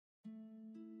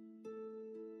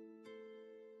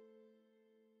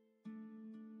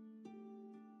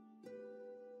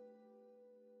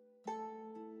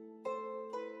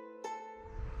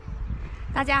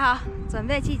大家好，准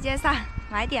备去街上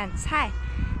买点菜。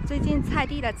最近菜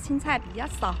地的青菜比较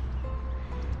少，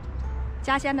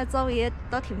家乡的周围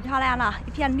都挺漂亮的，一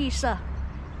片绿色。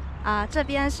这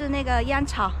边是那个烟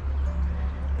草，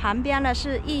旁边的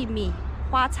是玉米、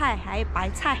花菜还有白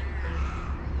菜，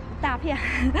一大片。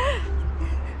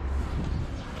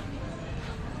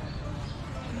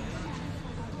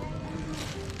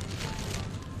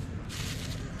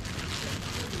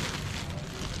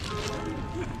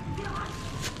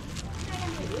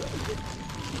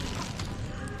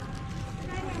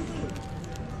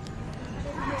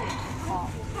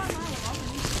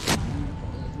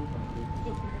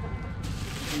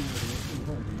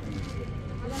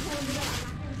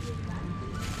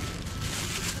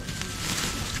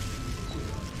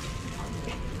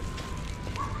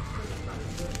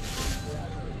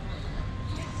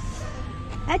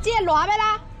哎，这个热没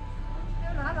啦？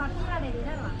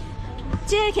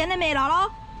这个现在没热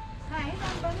咯。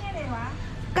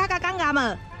加减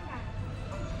无？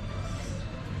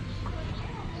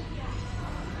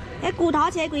哎，骨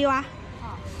头切几哇？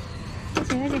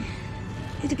切好些，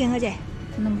你就更好些。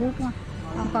2半，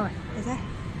好够诶，会使。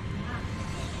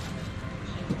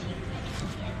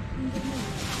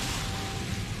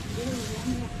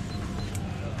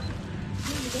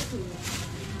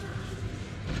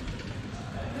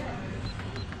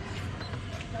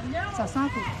13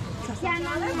块，偏啷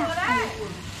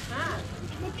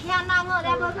你偏啷我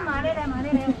再过去买来。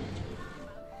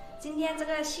今天这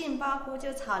个杏鲍菇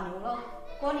就炒牛肉，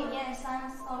锅里面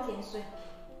烧点水。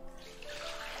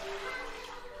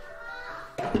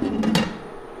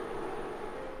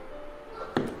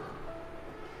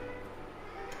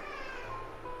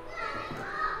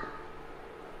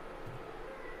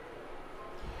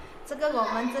这个我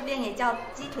们这边也叫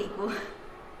鸡腿菇。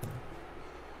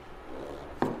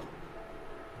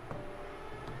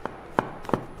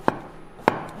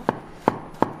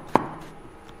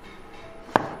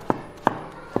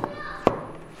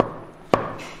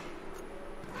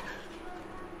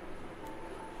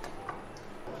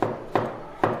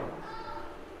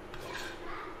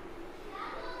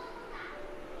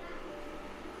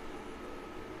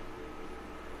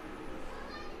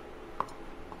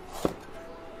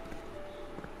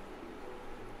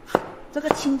这个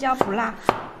青椒不辣，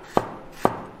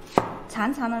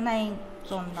长长的那一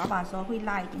种，老板说会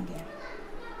辣一点点。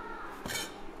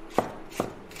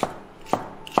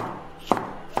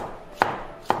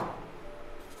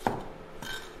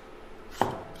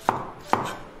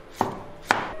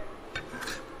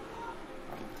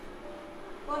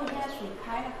锅里面的水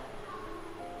开了。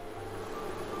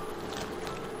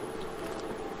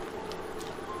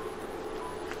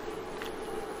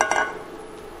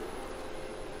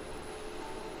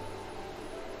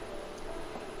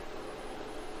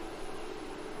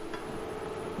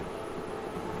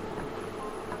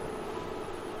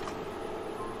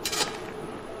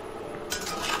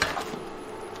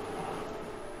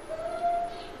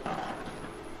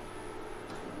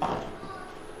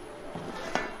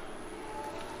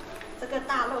这个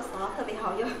大肉勺特别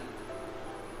好用。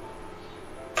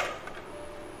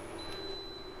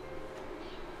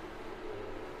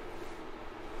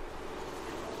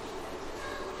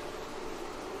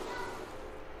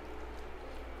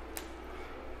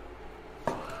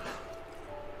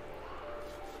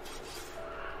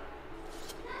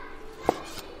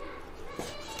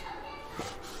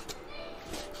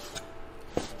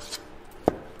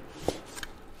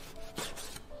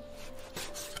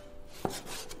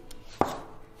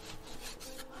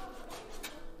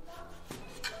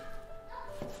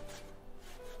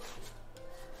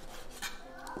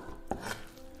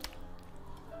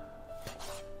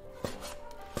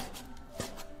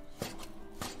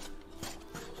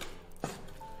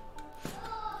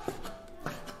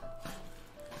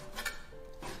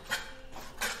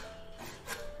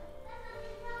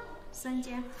生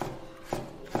姜，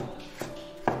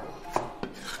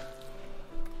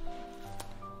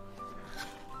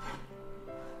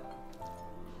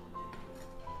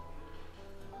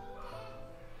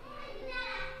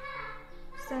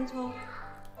生抽，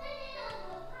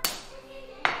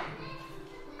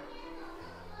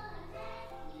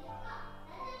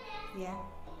盐，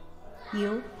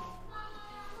油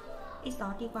，1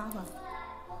勺地瓜粉。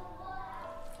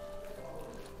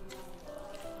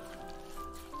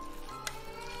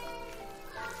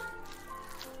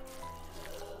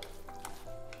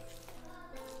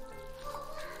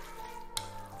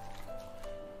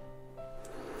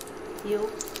油，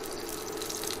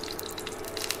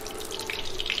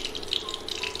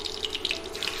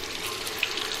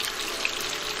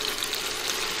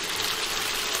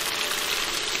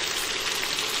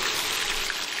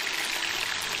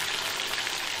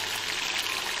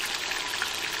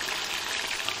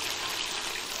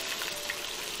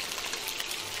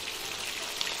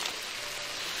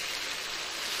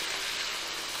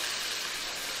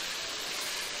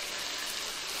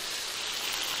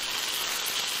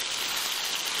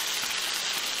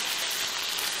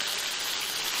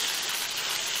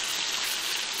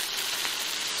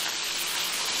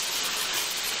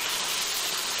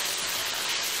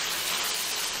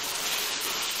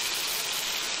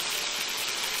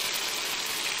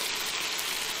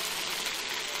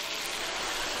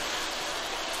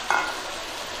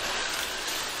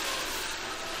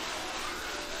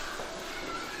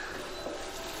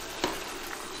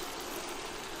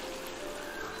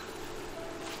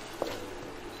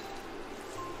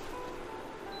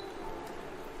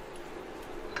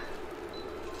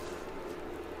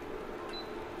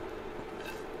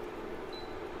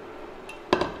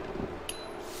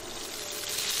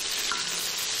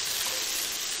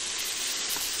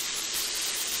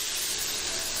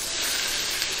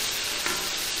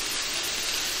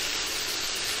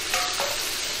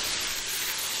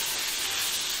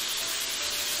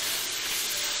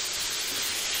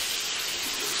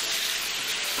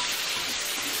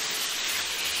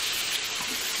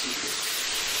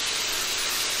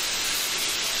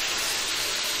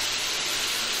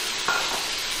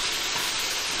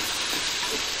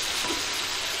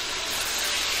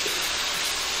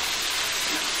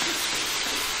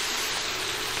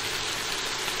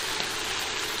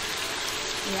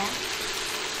盐、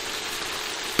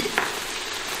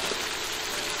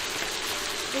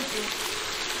桂枝。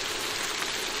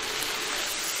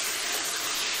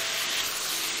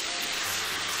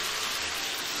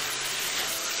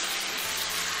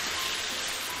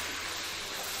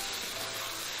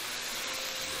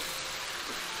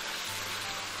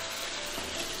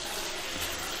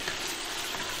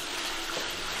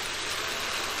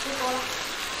 多了，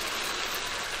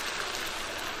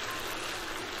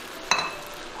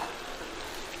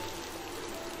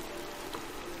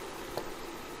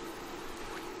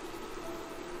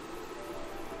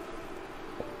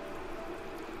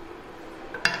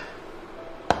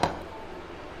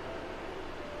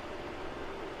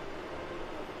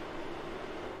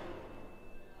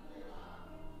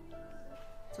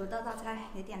煮豆芽菜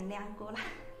有点亮锅了。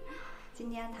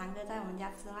今天堂哥在我们家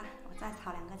吃饭，我再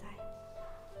炒2个菜。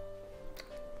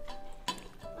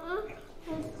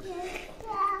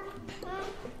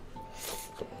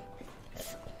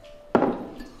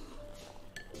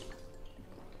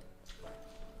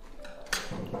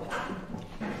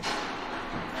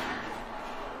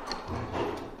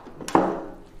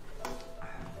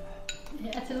 你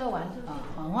爱吃肉丸子啊？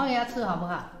黄黄给他吃好不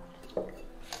好？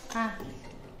啊。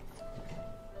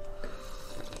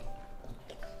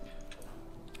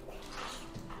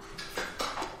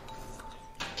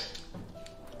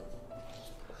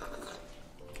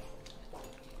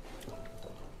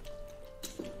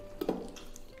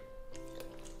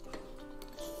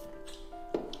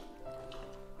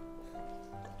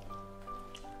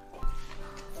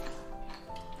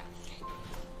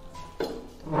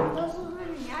 都是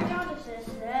你要教的事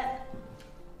实。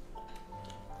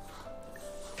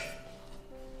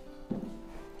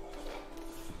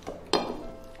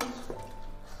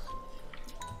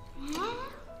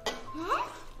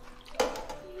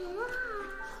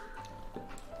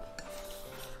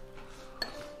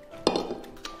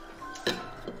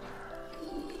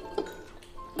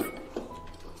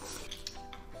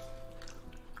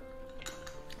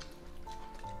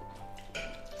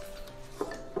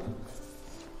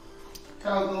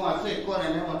跳跟我睡过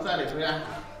年，我载你回来。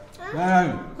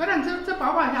来，快点吃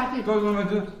饱饱下去。哥哥们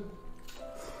吃。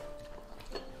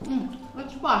我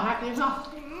吃饱下去哈。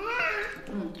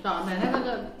找奶奶那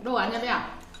个肉丸要不要？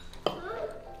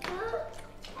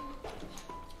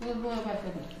那个肉要不要吃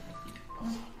点？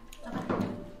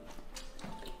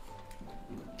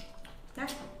来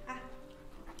啊！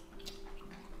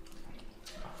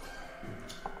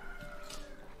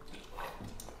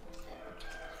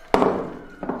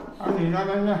你那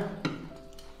边呢？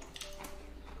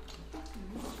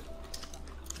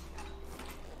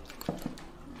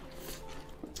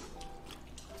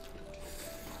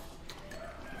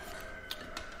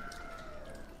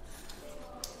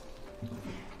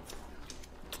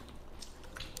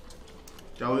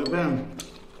走一遍。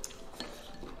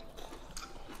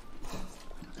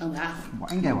等下。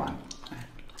玩嘅玩，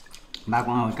哪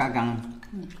講我加工。